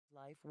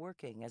life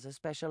working as a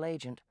special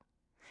agent,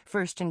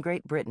 first in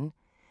Great Britain,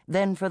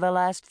 then for the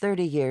last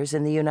 30 years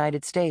in the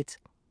United States.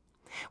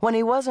 When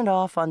he wasn't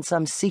off on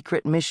some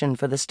secret mission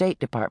for the State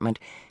Department,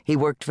 he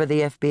worked for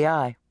the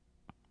FBI.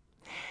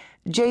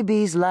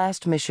 JB's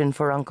last mission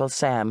for Uncle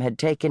Sam had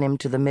taken him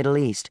to the Middle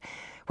East,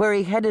 where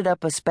he headed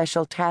up a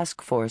special task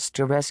force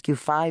to rescue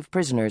 5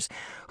 prisoners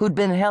who'd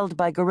been held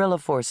by guerrilla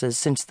forces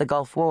since the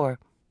Gulf War.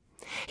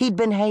 He'd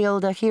been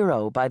hailed a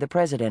hero by the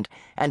president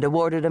and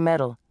awarded a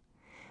medal.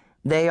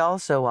 They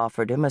also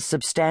offered him a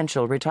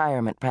substantial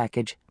retirement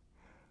package.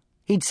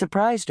 He'd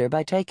surprised her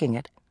by taking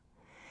it.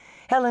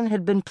 Helen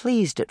had been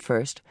pleased at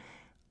first,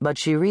 but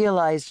she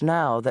realized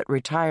now that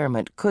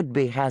retirement could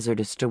be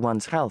hazardous to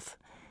one's health.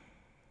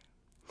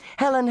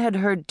 Helen had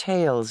heard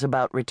tales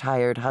about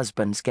retired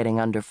husbands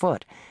getting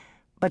underfoot,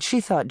 but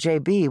she thought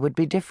JB would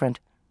be different.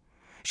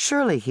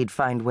 Surely he'd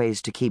find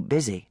ways to keep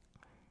busy.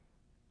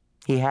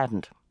 He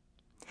hadn't.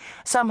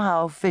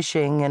 Somehow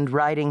fishing and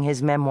writing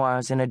his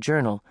memoirs in a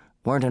journal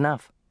weren't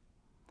enough.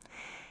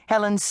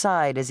 Helen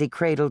sighed as he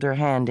cradled her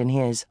hand in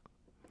his.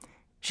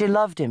 She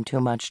loved him too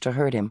much to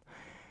hurt him,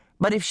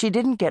 but if she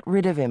didn't get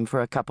rid of him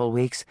for a couple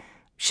weeks,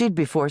 she'd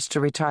be forced to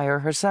retire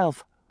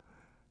herself.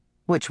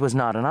 Which was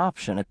not an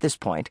option at this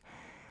point.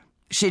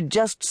 She'd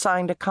just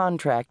signed a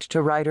contract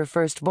to write her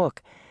first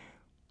book.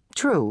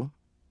 True,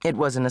 it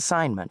was an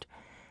assignment,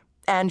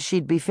 and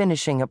she'd be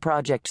finishing a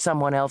project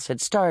someone else had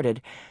started,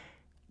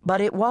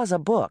 but it was a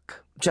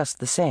book, just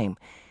the same,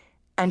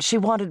 and she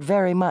wanted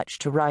very much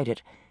to write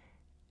it,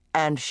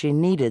 and she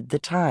needed the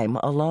time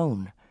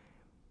alone.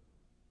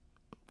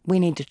 "We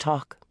need to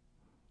talk."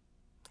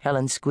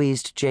 Helen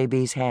squeezed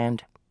JB's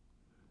hand.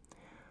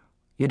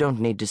 "You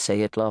don't need to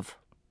say it, love.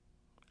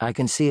 I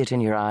can see it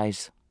in your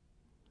eyes.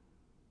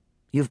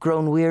 You've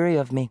grown weary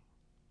of me."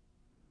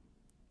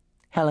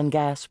 Helen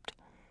gasped.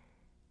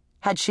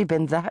 Had she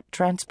been that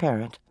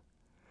transparent?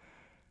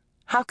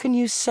 "How can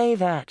you say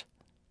that?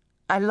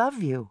 I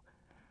love you."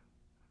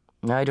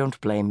 "I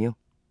don't blame you,"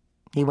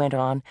 he went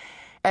on,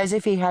 as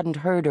if he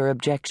hadn't heard her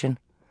objection.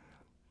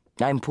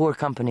 "I'm poor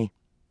company,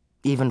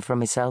 even for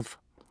myself.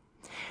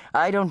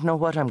 I don't know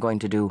what I'm going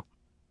to do.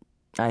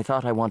 I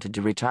thought I wanted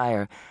to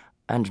retire,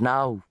 and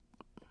now...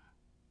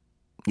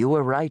 You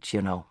were right,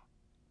 you know."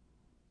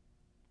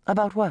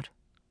 "About what?"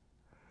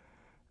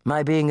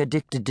 "My being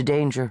addicted to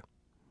danger.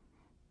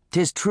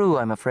 'Tis true,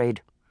 I'm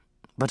afraid,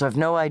 but I've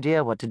no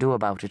idea what to do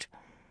about it."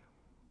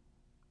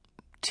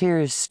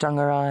 Tears stung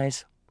her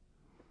eyes.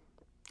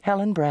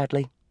 "Helen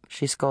Bradley,"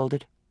 she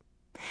scolded.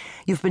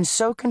 "You've been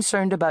so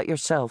concerned about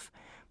yourself,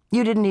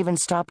 you didn't even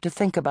stop to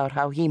think about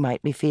how he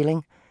might be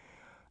feeling.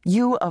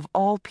 You, of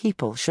all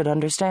people, should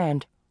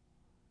understand."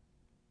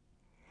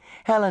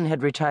 Helen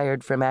had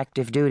retired from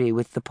active duty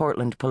with the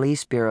Portland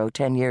Police Bureau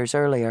 10 years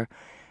earlier,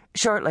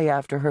 shortly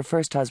after her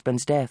first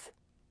husband's death.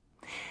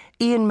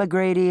 Ian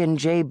McGrady and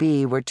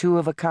JB were two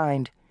of a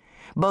kind,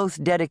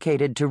 both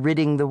dedicated to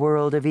ridding the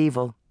world of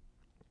evil.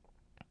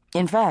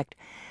 In fact,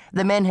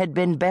 the men had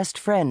been best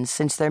friends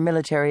since their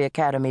military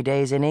academy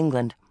days in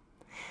England.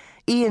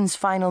 Ian's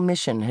final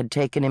mission had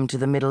taken him to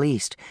the Middle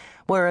East,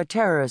 where a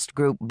terrorist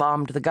group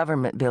bombed the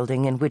government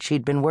building in which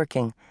he'd been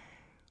working.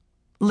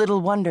 Little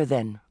wonder,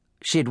 then,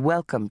 she'd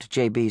welcomed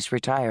JB's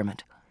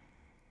retirement.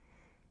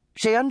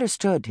 She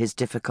understood his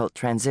difficult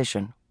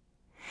transition.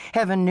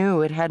 Heaven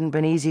knew it hadn't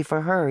been easy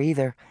for her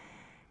either.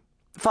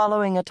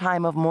 Following a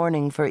time of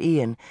mourning for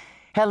Ian,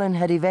 Helen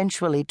had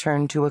eventually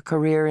turned to a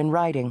career in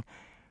writing.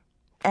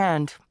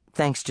 And,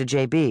 thanks to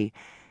JB,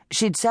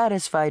 she'd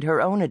satisfied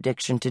her own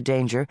addiction to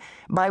danger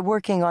by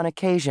working on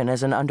occasion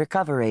as an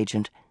undercover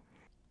agent.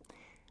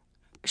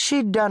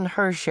 She'd done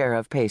her share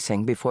of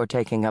pacing before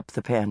taking up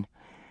the pen.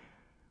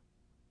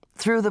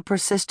 Through the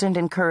persistent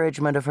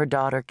encouragement of her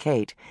daughter,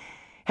 Kate,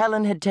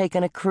 Helen had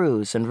taken a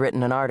cruise and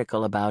written an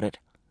article about it.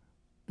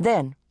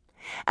 Then,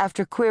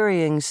 after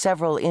querying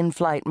several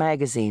in-flight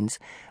magazines,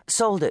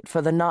 sold it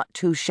for the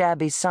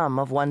not-too-shabby sum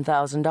of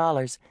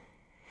 $1,000.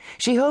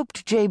 She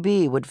hoped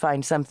JB would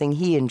find something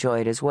he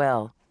enjoyed as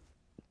well.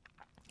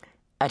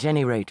 "At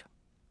any rate,"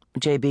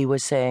 JB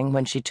was saying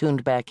when she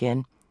tuned back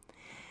in,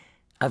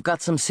 "I've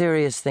got some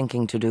serious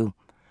thinking to do,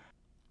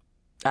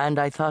 and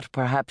I thought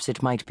perhaps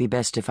it might be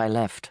best if I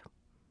left."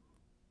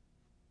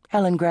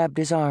 Helen grabbed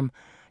his arm,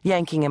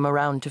 yanking him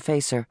around to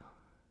face her.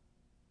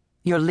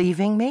 "You're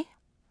leaving me?"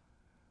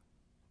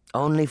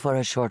 "Only for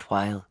a short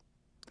while.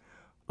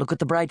 Look at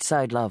the bright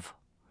side, love.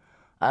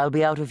 I'll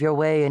be out of your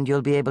way and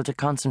you'll be able to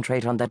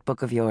concentrate on that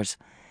book of yours.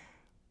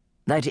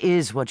 That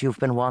is what you've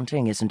been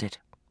wanting, isn't it?"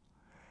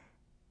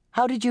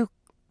 "How did you—"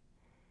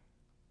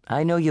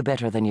 "I know you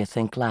better than you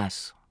think,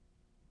 lass."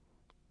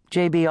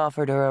 JB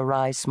offered her a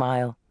wry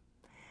smile.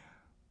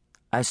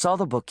 "I saw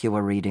the book you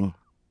were reading."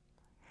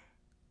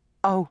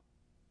 "Oh."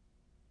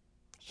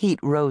 Heat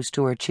rose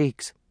to her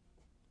cheeks.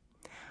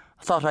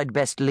 "Thought I'd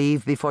best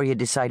leave before you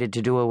decided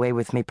to do away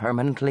with me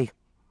permanently."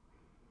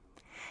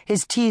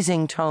 His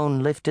teasing tone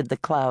lifted the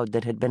cloud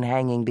that had been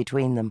hanging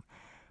between them.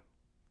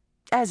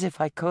 "As if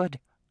I could."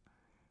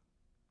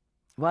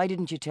 "Why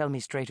didn't you tell me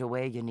straight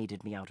away you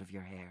needed me out of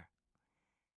your hair?"